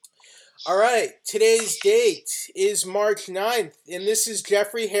All right, today's date is March 9th, and this is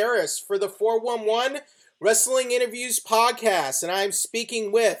Jeffrey Harris for the 411 Wrestling Interviews Podcast, and I'm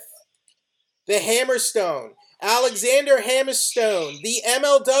speaking with the Hammerstone, Alexander Hammerstone, the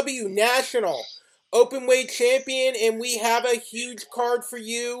MLW National Openweight Champion, and we have a huge card for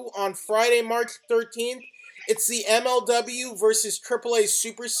you on Friday, March 13th. It's the MLW versus AAA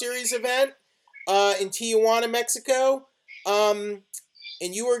Super Series event in Tijuana, Mexico.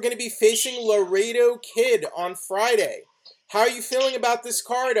 And you are going to be facing Laredo Kid on Friday. How are you feeling about this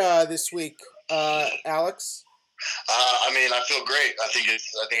card this week, Alex? I feel great. I think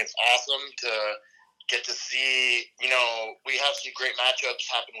it's awesome to get to see. We have some great matchups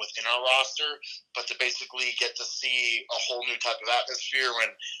happen within our roster, but to basically get to see a whole new type of atmosphere when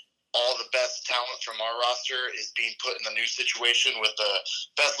all the best talent from our roster is being put in the new situation with the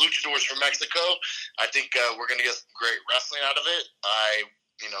best luchadors from Mexico. I think we're going to get some great wrestling out of it.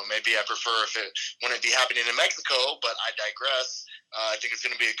 Maybe I prefer if it wouldn't be happening in Mexico, but I digress. I think it's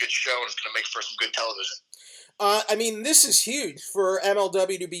going to be a good show, and it's going to make for some good television. This is huge for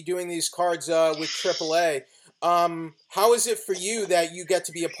MLW to be doing these cards with AAA. How is it for you that you get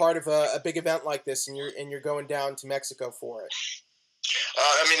to be a part of a big event like this, and you're going down to Mexico for it?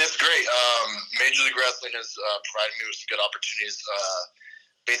 It's great. Major League Wrestling has provided me with some good opportunities,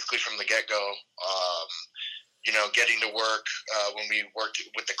 basically from the get-go. Getting to work when we worked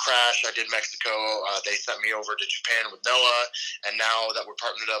with the Crash, I did Mexico. They sent me over to Japan with Noah, and now that we're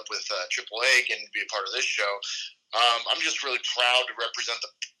partnered up with AAA, getting to be a part of this show, I'm just really proud to represent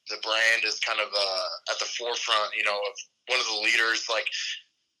the brand as kind of at the forefront, of one of the leaders,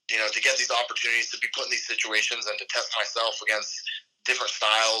 to get these opportunities to be put in these situations and to test myself against different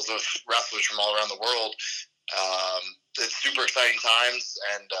styles of wrestlers from all around the world. It's super exciting times,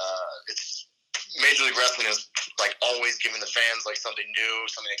 and it's Major League Wrestling is always giving the fans something new,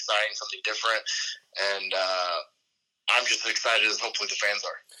 something exciting, something different, and I'm just as excited as hopefully the fans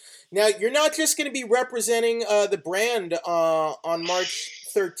are. Now, you're not just going to be representing the brand on March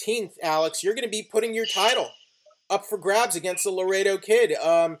 13th, Alex. You're going to be putting your title up for grabs against the Laredo Kid.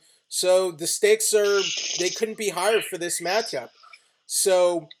 So the stakes they couldn't be higher for this matchup.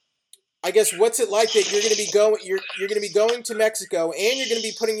 So I guess what's it like that you're going to be going to Mexico and you're going to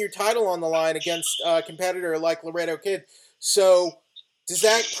be putting your title on the line against a competitor like Laredo Kid. So does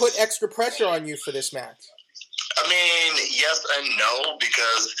that put extra pressure on you for this match? Yes and no,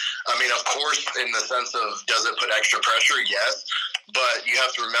 because of course, in the sense of does it put extra pressure? Yes, but you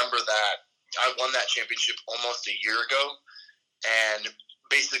have to remember that I won that championship almost a year ago, and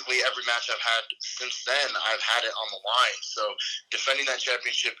basically every match I've had since then, I've had it on the line. So defending that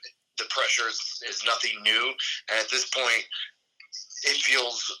championship, the pressure is nothing new, and at this point, it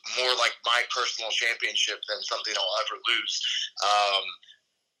feels more like my personal championship than something I'll ever lose.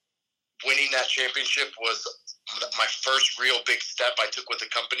 Winning that championship was my first real big step I took with the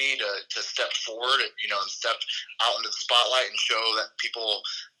company to step forward, and step out into the spotlight and show that people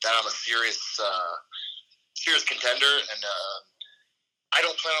that I'm a serious contender, and I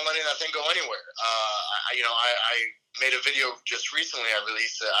don't plan on letting that thing go anywhere. I made a video just recently. I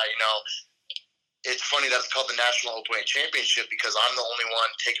released it. It's funny that it's called the National Openweight Championship because I'm the only one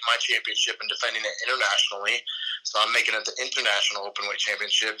taking my championship and defending it internationally. So I'm making it the International Openweight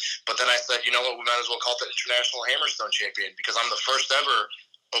Championship. But then I said, you know what, we might as well call it the International Hammerstone Champion because I'm the first ever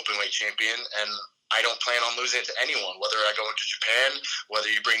Openweight Champion, and I don't plan on losing it to anyone, whether I go into Japan,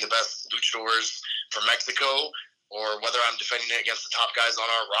 whether you bring the best luchadors from Mexico, or whether I'm defending it against the top guys on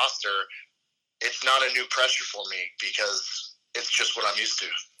our roster. It's not a new pressure for me because it's just what I'm used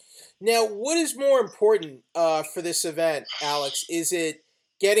to. Now, what is more important for this event, Alex? Is it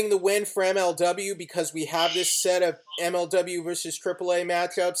getting the win for MLW because we have this set of MLW versus AAA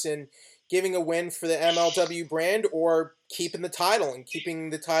matchups and giving a win for the MLW brand, or keeping the title and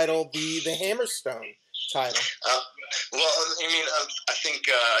keeping the title the Hammerstone title? I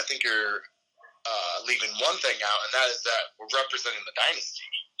think you're leaving one thing out, and that is that we're representing the dynasty.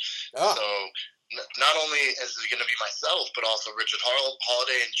 Oh. So not only is it going to be myself, but also Richard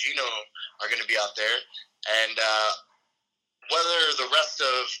Holiday and Gino are going to be out there. And whether the rest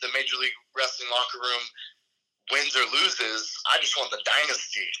of the Major League Wrestling locker room wins or loses, I just want the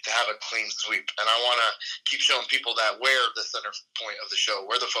dynasty to have a clean sweep. And I want to keep showing people that we're the center point of the show,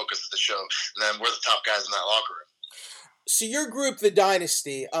 we're the focus of the show, and then we're the top guys in that locker room. So your group, the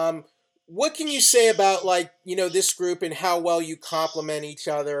Dynasty, what can you say about this group and how well you complement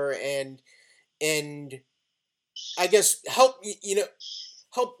each other and I guess help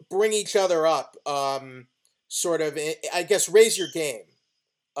bring each other up, I guess raise your game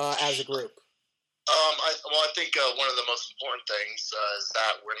as a group? I think one of the most important things is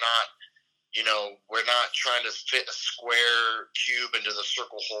that we're not we're not trying to fit a square cube into the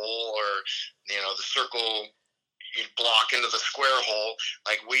circle hole, or the circle block into the square hole.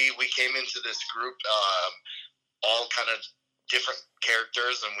 Like we came into this group all kind of different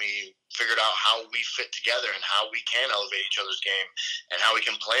characters, and we figured out how we fit together and how we can elevate each other's game and how we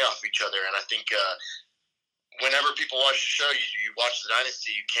can play off each other. And I think whenever people watch the show, you watch the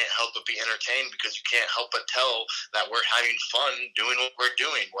Dynasty, you can't help but be entertained, because you can't help but tell that we're having fun doing what we're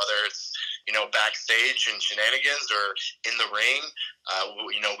doing, whether it's backstage and shenanigans or in the ring.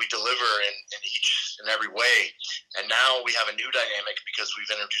 We deliver in each and every way. And now we have a new dynamic because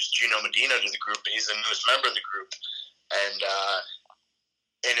we've introduced Gino Medina to the group, and he's the newest member of the group. And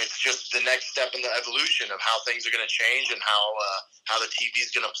it's just the next step in the evolution of how things are going to change and how the TV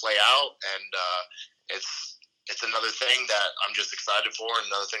is going to play out. And it's another thing that I'm just excited for, and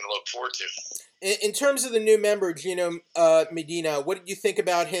another thing to look forward to. In terms of the new member, Gino Medina, what did you think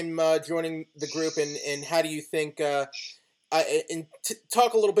about him joining the group, and how do you think?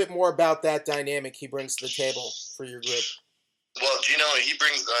 Talk a little bit more about that dynamic he brings to the table for your group. Well, Gino, he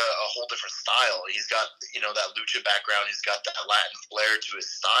brings a whole different style. He's got that lucha background. He's got that Latin flair to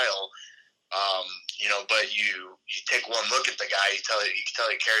his style. But you take one look at the guy, you can tell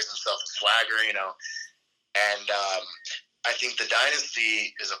he carries himself with swagger. And I think the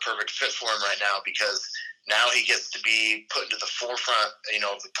Dynasty is a perfect fit for him right now, because now he gets to be put into the forefront,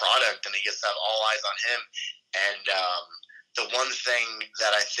 of the product, and he gets to have all eyes on him. And the one thing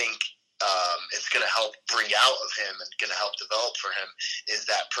that I think it's going to help bring out of him and going to help develop for him is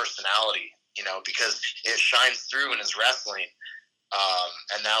that personality, because it shines through in his wrestling.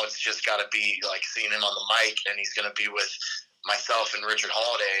 And now it's just got to be like seeing him on the mic, and he's going to be with myself and Richard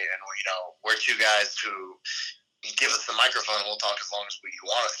Holiday, and we're two guys who give us the microphone and we'll talk as long as you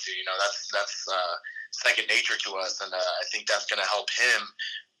want us to. That's second nature to us, and I think that's going to help him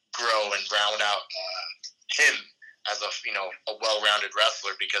grow and round out him as a well-rounded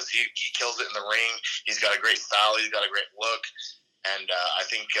wrestler, because he kills it in the ring. He's got a great style. He's got a great look, and I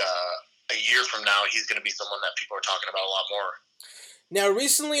think a year from now he's going to be someone that people are talking about a lot more. Now,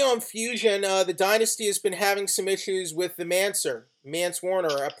 recently on Fusion, the Dynasty has been having some issues with the Mancer, Mance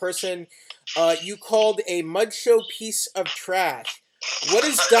Warner, a person you called a mud show piece of trash. What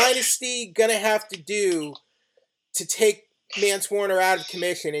is Dynasty going to have to do to take Mance Warner out of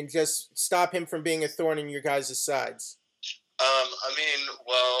commission and just stop him from being a thorn in your guys' sides?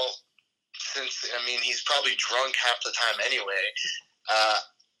 He's probably drunk half the time anyway.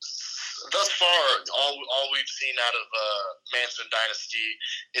 Thus far, all we've seen out of Manson Dynasty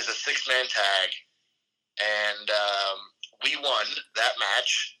is a 6-man tag, and we won that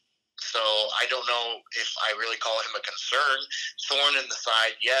match. So I don't know if I really call him a concern. Thorn in the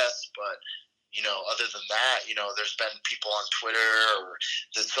side, yes, but other than that, there's been people on Twitter or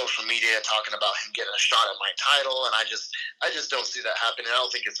the social media talking about him getting a shot at my title, and I just don't see that happening. I don't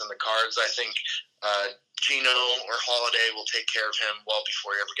think it's in the cards. I think Gino or Holiday will take care of him well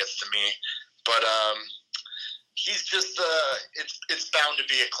before he ever gets to me. But he's just it's bound to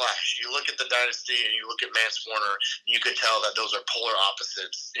be a clash. You look at the Dynasty and you look at Mance Warner, and you could tell that those are polar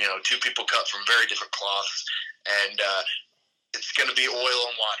opposites. Two people cut from very different cloths, and it's going to be oil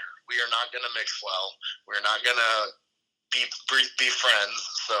and water. We are not going to mix well. We're not going to be friends.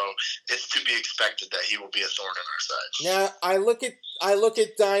 So it's to be expected that he will be a thorn in our side. Now, I look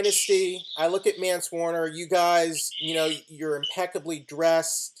at Dynasty. I look at Mance Warner. You guys, you're impeccably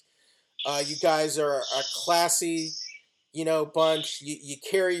dressed. You guys are a classy, bunch. You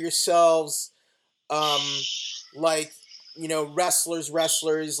carry yourselves like wrestlers.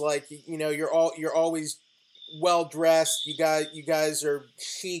 Like you're always well dressed. You guys are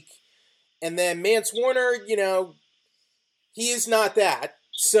chic. And then Mance Warner, he is not that.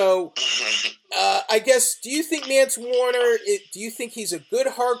 So, I guess, do you think Mance Warner, do you think he's a good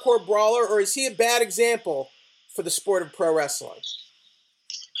hardcore brawler, or is he a bad example for the sport of pro wrestling?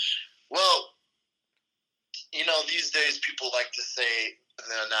 Well, these days people like to say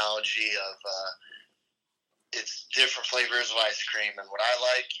the analogy of it's different flavors of ice cream, and what I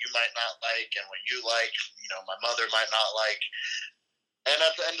like, you might not like, and what you like, my mother might not like. And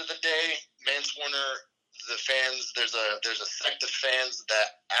at the end of the day, Mance Warner, the fans, there's a sect of fans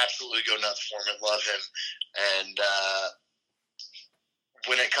that absolutely go nuts for him and love him. And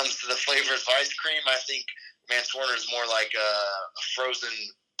when it comes to the flavors of ice cream, I think Mance Warner is more like a frozen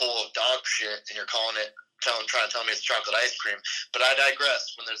bowl of dog shit, and you're trying to tell me it's chocolate ice cream. But I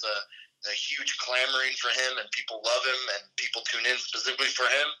digress. When there's a huge clamoring for him and people love him and people tune in specifically for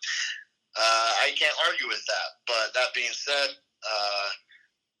him, I can't argue with that. But that being said,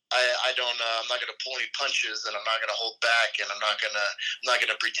 I don't. I'm not gonna pull any punches, and I'm not gonna hold back, and I'm not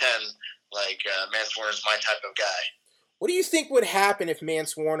gonna pretend like Mance Warner's my type of guy. What do you think would happen if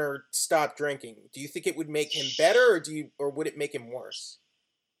Mance Warner stopped drinking? Do you think it would make him better, or would it make him worse?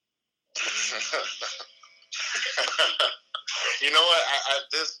 You know what? At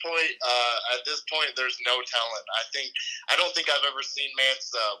this point, there's no telling. I don't think I've ever seen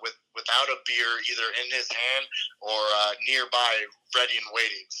Mance without a beer either in his hand or nearby, ready and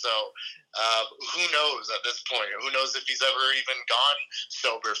waiting. So who knows at this point? Who knows if he's ever even gone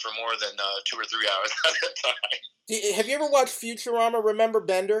sober for more than 2 or 3 hours at a time? Have you ever watched Futurama? Remember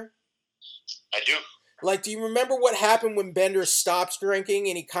Bender? I do. Like, do you remember what happened when Bender stops drinking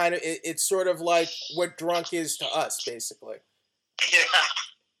and he kind of, it's sort of like what drunk is to us, basically. Yeah.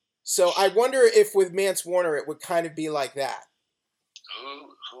 So I wonder if with Mance Warner it would kind of be like that.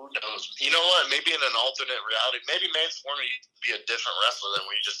 Who knows? You know what? Maybe in an alternate reality, maybe Mance Warner used to be a different wrestler than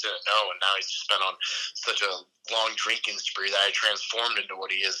we just didn't know, and now he's just been on such a long drinking spree that he transformed into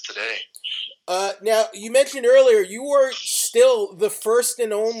what he is today. Now, you mentioned earlier you were still the first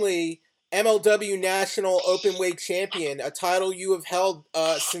and only MLW National Openweight Champion, a title you have held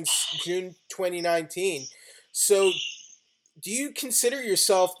since June 2019. So, do you consider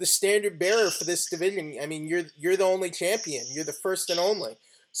yourself the standard bearer for this division? I mean, you're the only champion. You're the first and only.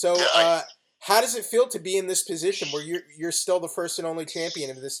 So, how does it feel to be in this position where you're still the first and only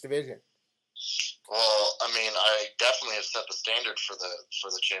champion of this division? Well, I mean, I definitely have set the standard for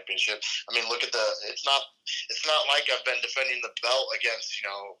the championship. I mean, look at it's not like I've been defending the belt against,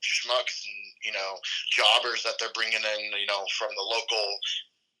 schmucks and, jobbers that they're bringing in, from the local,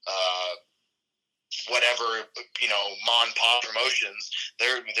 whatever, ma and pop promotions.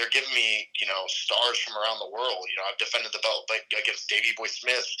 They're giving me, stars from around the world. I've defended the belt against Davey Boy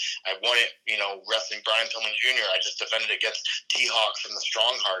Smith. I won it, wrestling Brian Pillman Jr. I just defended it against T-Hawk from the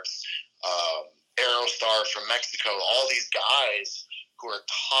Strong Hearts. Aerostar from Mexico, all these guys who are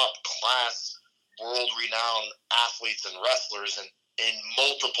top class, world renowned athletes and wrestlers in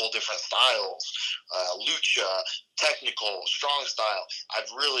multiple different styles, lucha, technical, strong style.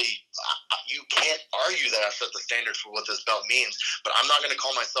 You can't argue that I've set the standard for what this belt means, but I'm not going to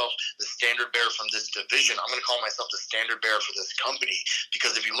call myself the standard bearer from this division. I'm going to call myself the standard bearer for this company,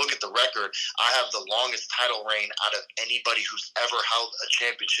 because if you look at the record, I have the longest title reign out of anybody who's ever held a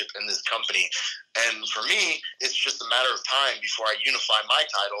championship in this company. And for me, it's just a matter of time before I unify my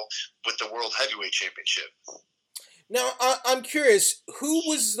title with the World Heavyweight Championship. Now, I'm curious, who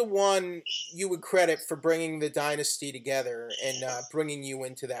was the one you would credit for bringing the dynasty together and bringing you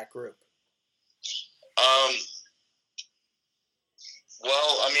into that group?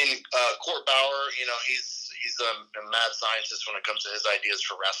 Well, I mean, Court Bauer, he's a mad scientist when it comes to his ideas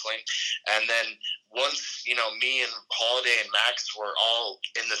for wrestling. And then once, me and Holiday and Max were all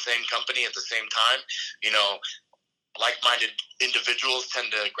in the same company at the same time, like-minded individuals tend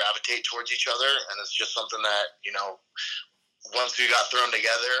to gravitate towards each other, and it's just something that, once we got thrown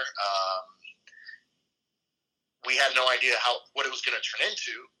together, we had no idea what it was going to turn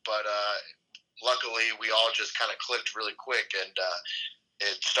into, but luckily we all just kind of clicked really quick, and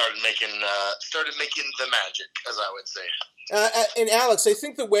it started making the magic, as I would say. And Alex, I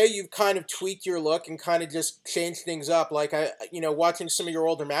think the way you've kind of tweaked your look and kind of just changed things up, like watching some of your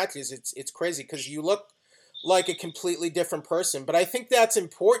older matches, it's crazy because you look like a completely different person. But I think that's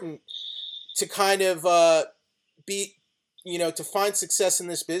important to kind of to find success in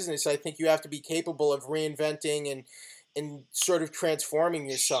this business. I think you have to be capable of reinventing and sort of transforming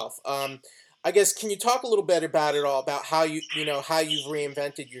yourself. I guess, can you talk a little bit about it all, about how you've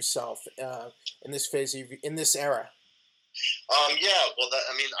reinvented yourself in this phase in this era? Yeah, well,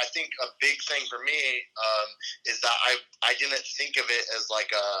 I think a big thing for me is that I didn't think of it as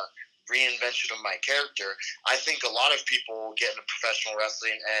like a reinvention of my character. I think a lot of people get into professional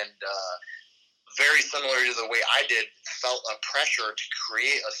wrestling and very similar to the way I did, felt a pressure to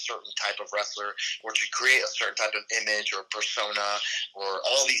create a certain type of wrestler or to create a certain type of image or persona or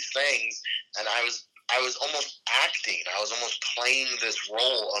all these things. And I was almost acting. I was almost playing this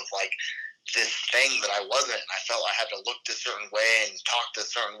role of like this thing that I wasn't. And I felt I had to look a certain way and talk a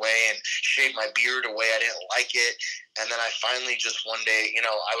certain way and shave my beard a way I didn't like it. And then I finally just one day,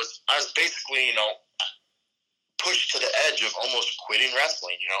 I was basically, pushed to the edge of almost quitting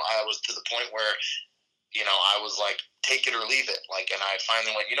wrestling. I was to the point where, I was like, take it or leave it. And I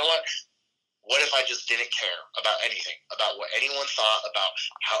finally went, you know what if I just didn't care about anything, about what anyone thought, about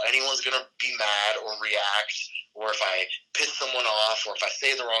how anyone's going to be mad or react, or if I piss someone off, or if I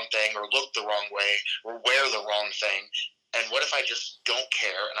say the wrong thing, or look the wrong way, or wear the wrong thing. And what if I just don't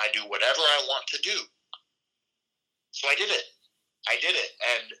care and I do whatever I want to do? So I did it. I did it.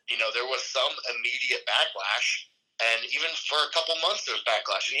 And, there was some immediate backlash. And even for a couple months, there's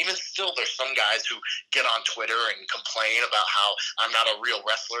backlash. And even still, there's some guys who get on Twitter and complain about how I'm not a real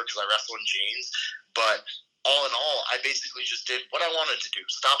wrestler because I wrestle in jeans. But all in all, I basically just did what I wanted to do.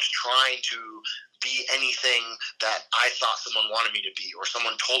 Stopped trying to be anything that I thought someone wanted me to be, or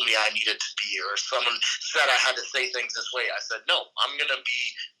someone told me I needed to be, or someone said I had to say things this way. I said, no, I'm going to be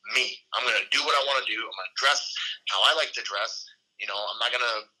me. I'm going to do what I want to do. I'm going to dress how I like to dress. I'm not going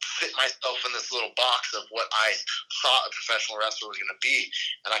to fit myself in this little box of what I thought a professional wrestler was going to be.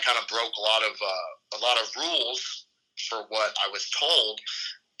 And I kind of broke a lot of rules for what I was told.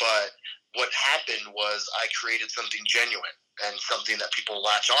 But what happened was I created something genuine and something that people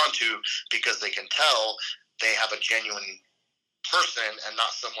latch onto because they can tell they have a genuine person and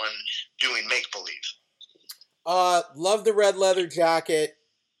not someone doing make-believe. Love the red leather jacket.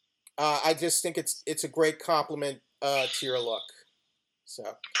 I just think it's a great compliment to your look. So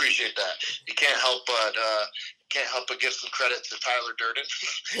appreciate that. You can't help but give some credit to Tyler Durden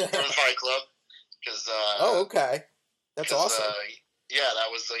from Fight Club because. Okay, that's awesome. Yeah, that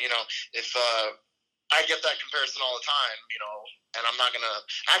was if I get that comparison all the time, and I'm not gonna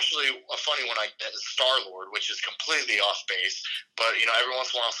actually a funny one I get is Star Lord, which is completely off base, but every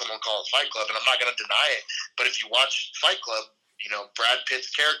once in a while someone calls it Fight Club, and I'm not gonna deny it. But if you watch Fight Club, Brad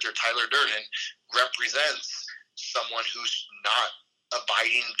Pitt's character Tyler Durden represents someone who's not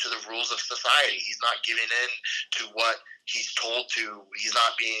abiding to the rules of society. He's not giving in to what he's told to. He's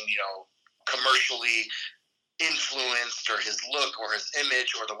not being, commercially influenced, or his look or his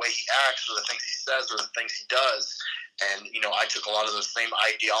image or the way he acts or the things he says or the things he does. And, I took a lot of those same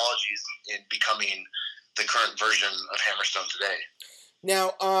ideologies in becoming the current version of Hammerstone today.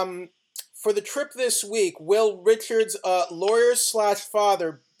 Now, for the trip this week, Will Richards,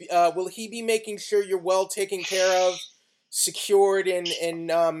 lawyer/father, will he be making sure you're well taken care of, secured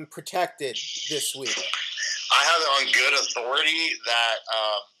and protected this week? I have it on good authority that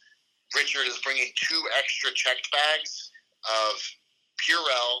Richard is bringing 2 extra checked bags of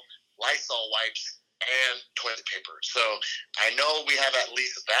Purell, Lysol wipes, and toilet paper. So I know we have at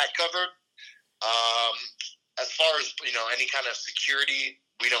least that covered. As far as any kind of security,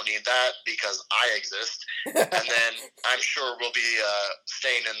 we don't need that because I exist. And then I'm sure we'll be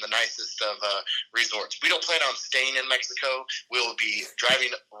staying in the nicest of resorts. We don't plan on staying in Mexico. We'll be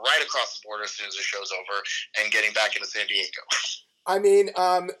driving right across the border as soon as the show's over and getting back into San Diego. I mean,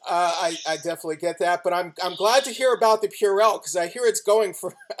 I definitely get that, but I'm glad to hear about the Purell because I hear it's going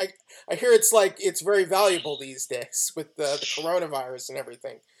for. I hear it's very valuable these days with the coronavirus and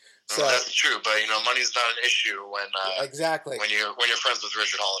everything. So that's true, but money's not an issue when exactly when you're friends with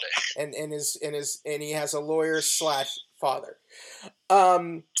Richard Holiday, and he has a lawyer/father.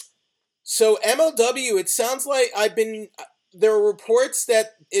 So MLW, it sounds like there are reports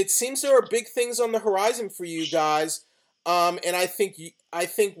that it seems there are big things on the horizon for you guys. And I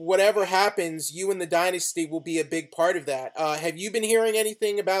think whatever happens, you and the Dynasty will be a big part of that. Have you been hearing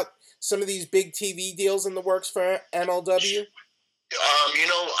anything about some of these big TV deals in the works for MLW?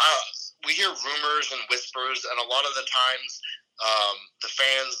 We hear rumors and whispers, and a lot of the times the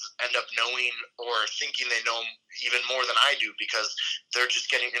fans end up knowing or thinking they know even more than I do because they're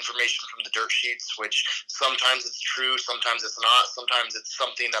just getting information from the dirt sheets, which sometimes it's true, sometimes it's not, sometimes it's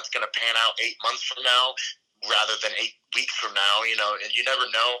something that's going to pan out 8 months from now rather than 8 weeks from now, and you never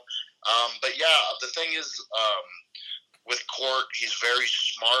know. But yeah, the thing is, with Court, he's very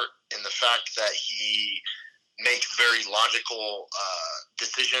smart in the fact that he makes very logical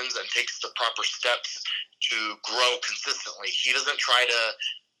decisions and takes the proper steps to grow consistently. He doesn't try to,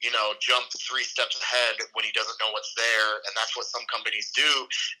 jump 3 steps ahead when he doesn't know what's there, and that's what some companies do,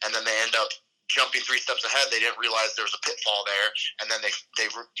 and then they end up jumping 3 steps ahead. They didn't realize there was a pitfall there, and then they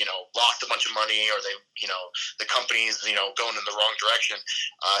lost a bunch of money, or the company's going in the wrong direction.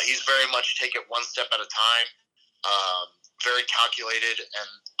 He's very much take it 1 step at a time, very calculated, and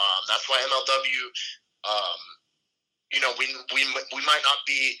that's why MLW. We might not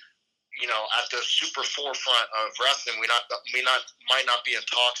be, at the super forefront of wrestling. We might not be in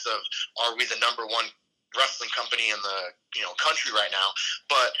talks of are we the number 1 wrestling company in the country right now,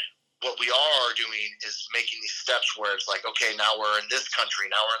 but what we are doing is making these steps where it's like, okay, now we're in this country,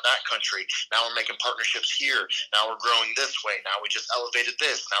 now we're in that country, now we're making partnerships here, now we're growing this way, now we just elevated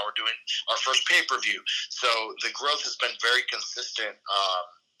this, now we're doing our first pay-per-view. So the growth has been very consistent.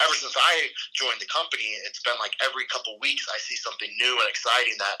 Ever since I joined the company, it's been like every couple weeks I see something new and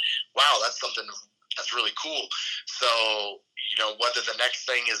exciting that, wow, that's something that's really cool. So, whether the next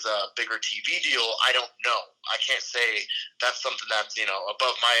thing is a bigger TV deal, I don't know. I can't say that's something that's,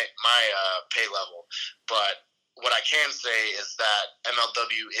 above my pay level. But what I can say is that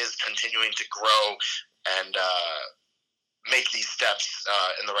MLW is continuing to grow and make these steps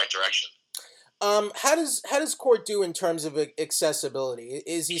in the right direction. How does Court do in terms of accessibility?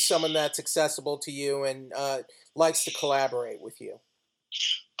 Is he someone that's accessible to you and likes to collaborate with you?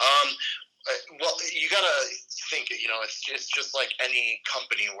 Well, you gotta think. It's just like any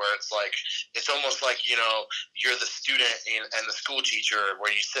company where it's almost like you're the student and the school teacher, where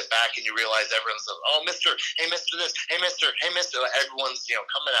you sit back and you realize everyone's Mister, hey Mister this, hey Mister, hey Mister. Everyone's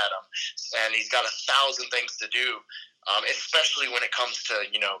coming at him, and he's got 1,000 things to do. Especially when it comes to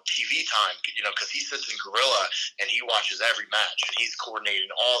TV time, because he sits in Gorilla and he watches every match and he's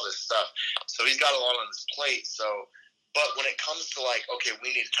coordinating all this stuff, so he's got a lot on his plate. But when it comes to okay,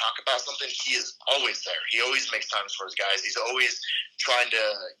 we need to talk about something, he is always there. He always makes time for his guys. He's always trying to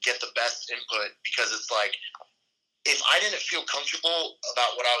get the best input, because it's like, if I didn't feel comfortable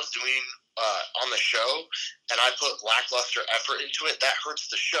about what I was doing on the show, and I put lackluster effort into it, that hurts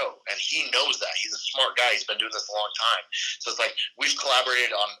the show, and he knows that. He's a smart guy. He's been doing this a long time. So it's like, we've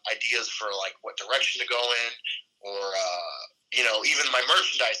collaborated on ideas for what direction to go in, or even my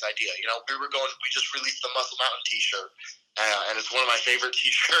merchandise idea. We just released the Muscle Mountain T-shirt, and it's one of my favorite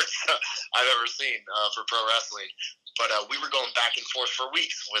T-shirts I've ever seen for pro wrestling. But we were going back and forth for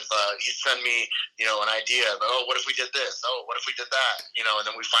weeks with, he'd send me, an idea of, what if we did this? Oh, what if we did that? And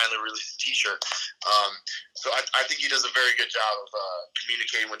then we finally released a T-shirt. So I think he does a very good job of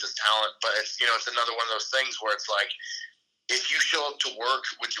communicating with his talent. But it's another one of those things where it's like, if you show up to work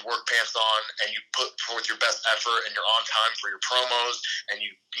with your work pants on and you put forth your best effort and you're on time for your promos and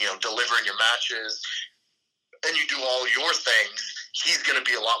you deliver in your matches and you do all your things, he's going to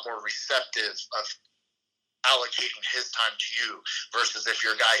be a lot more receptive of allocating his time to you, versus if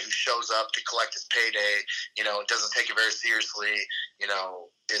you're a guy who shows up to collect his payday, doesn't take it very seriously,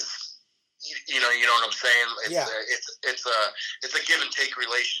 is you know what I'm saying? It's a give and take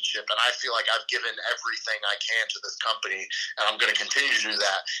relationship, and I feel like I've given everything I can to this company, and I'm going to continue to do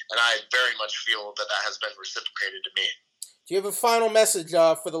that. And I very much feel that has been reciprocated to me. Do you have a final message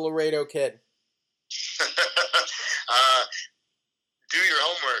for the Laredo Kid? Do your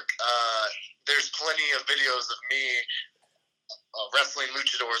homework. There's plenty of videos of me wrestling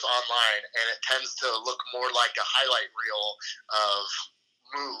luchadors online, and it tends to look more like a highlight reel of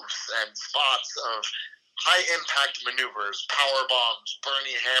moves and spots of high impact maneuvers, power bombs,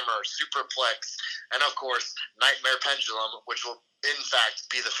 burning hammer, superplex, and of course nightmare pendulum, which will in fact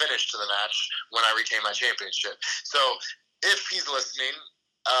be the finish to the match when I retain my championship. So if he's listening,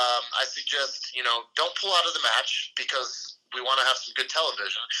 I suggest don't pull out of the match, because we want to have some good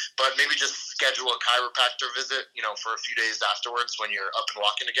television, but maybe just schedule a chiropractor visit, for a few days afterwards when you're up and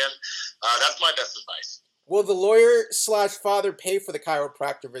walking again. That's my best advice. Will the lawyer/father pay for the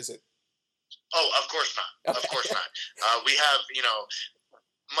chiropractor visit? Oh, of course not. Okay. Of course not. We have,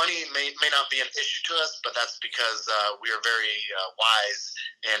 money may not be an issue to us, but that's because we are very wise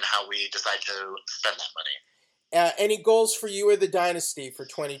in how we decide to spend that money. Any goals for you or the Dynasty for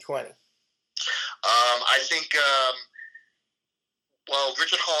 2020? I think... Well,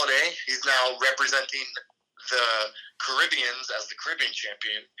 Richard Holiday, he's now representing the Caribbeans as the Caribbean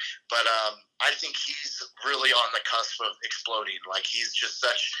champion, but I think he's really on the cusp of exploding. He's just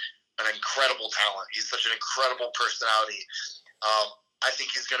such an incredible talent. He's such an incredible personality. I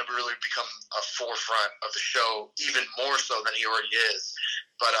think he's going to really become a forefront of the show, even more so than he already is.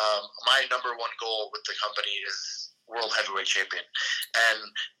 But my number one goal with the company is World Heavyweight Champion. And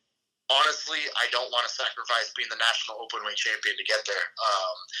honestly, I don't want to sacrifice being the national openweight champion to get there.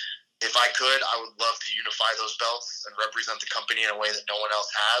 If I could, I would love to unify those belts and represent the company in a way that no one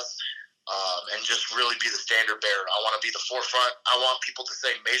else has, and just really be the standard bearer. I want to be the forefront. I want people to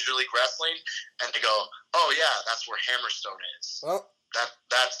say Major League Wrestling and to go, oh yeah, that's where Hammerstone is. Well,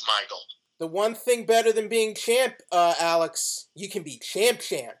 that's my goal. The one thing better than being champ, Alex, you can be champ.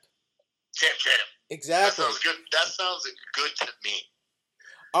 Champ. Exactly. That sounds good. That sounds good to me.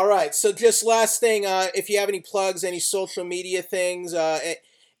 All right, so just last thing, if you have any plugs, any social media things,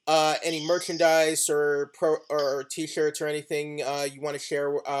 any merchandise or T-shirts or anything you want to share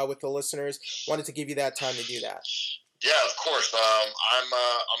with the listeners, wanted to give you that time to do that. Yeah, of course. I'm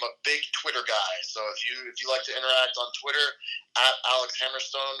a big Twitter guy, so if you like to interact on Twitter, at Alex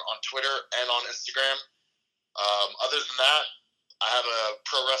Hammerstone on Twitter and on Instagram. Other than that, I have a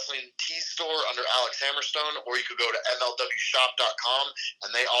pro wrestling tee store under Alex Hammerstone, or you could go to MLWshop.com, and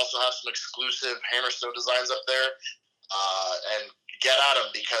they also have some exclusive Hammerstone designs up there. And get at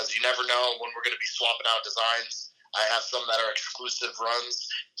them, because you never know when we're going to be swapping out designs. I have some that are exclusive runs.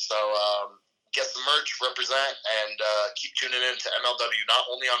 So get some merch, represent, and keep tuning in to MLW, not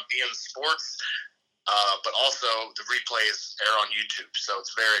only on BM Sports, but also the replays air on YouTube, so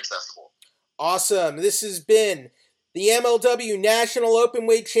it's very accessible. Awesome. This has been the MLW National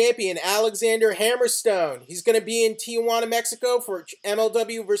Openweight Champion, Alexander Hammerstone. He's going to be in Tijuana, Mexico for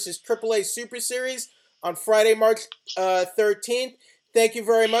MLW versus AAA Super Series on Friday, March 13th. Thank you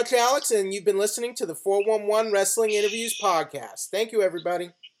very much, Alex, and you've been listening to the 411 Wrestling Interviews podcast. Thank you,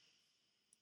 everybody.